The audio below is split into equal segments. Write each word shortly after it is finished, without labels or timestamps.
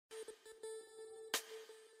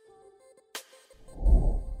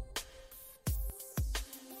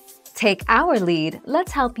Take our lead,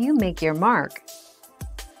 let's help you make your mark.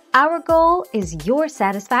 Our goal is your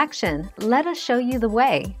satisfaction. Let us show you the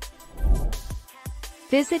way.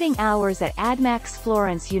 Visiting hours at ADX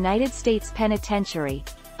Florence, United States Penitentiary.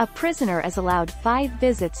 A prisoner is allowed 5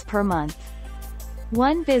 visits per month.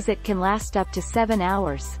 One visit can last up to 7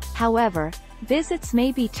 hours. However, visits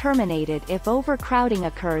may be terminated if overcrowding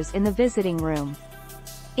occurs in the visiting room.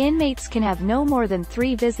 Inmates can have no more than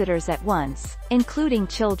 3 visitors at once, including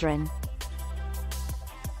children.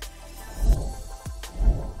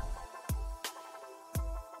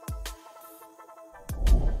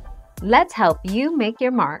 Let's help you make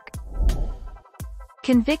your mark.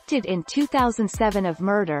 Convicted in 2007 of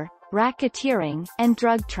murder, racketeering, and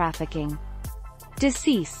drug trafficking.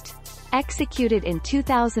 Deceased. Executed in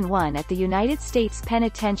 2001 at the United States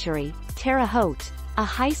Penitentiary, Terre Haute, a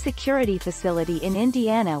high-security facility in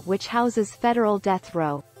Indiana which houses federal death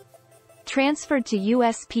row. Transferred to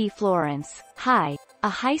USP Florence, High, a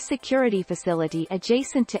high-security facility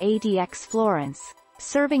adjacent to ADX Florence,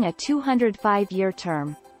 serving a 205-year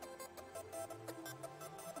term.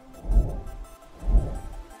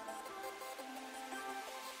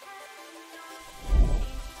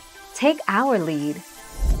 Take our lead.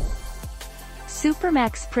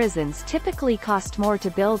 Supermax prisons typically cost more to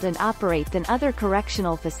build and operate than other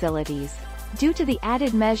correctional facilities, due to the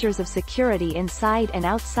added measures of security inside and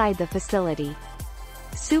outside the facility.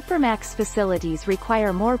 Supermax facilities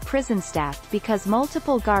require more prison staff because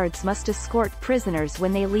multiple guards must escort prisoners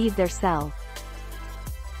when they leave their cell.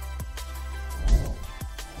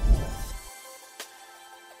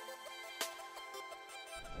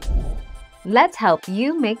 Let's help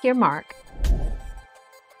you make your mark.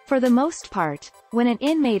 For the most part, when an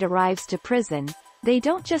inmate arrives to prison, they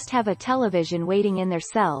don't just have a television waiting in their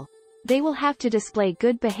cell. They will have to display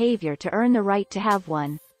good behavior to earn the right to have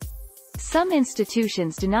one. Some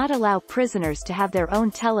institutions do not allow prisoners to have their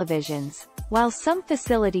own televisions, while some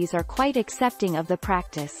facilities are quite accepting of the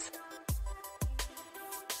practice.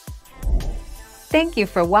 Thank you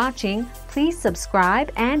for watching. Please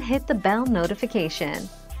subscribe and hit the bell notification.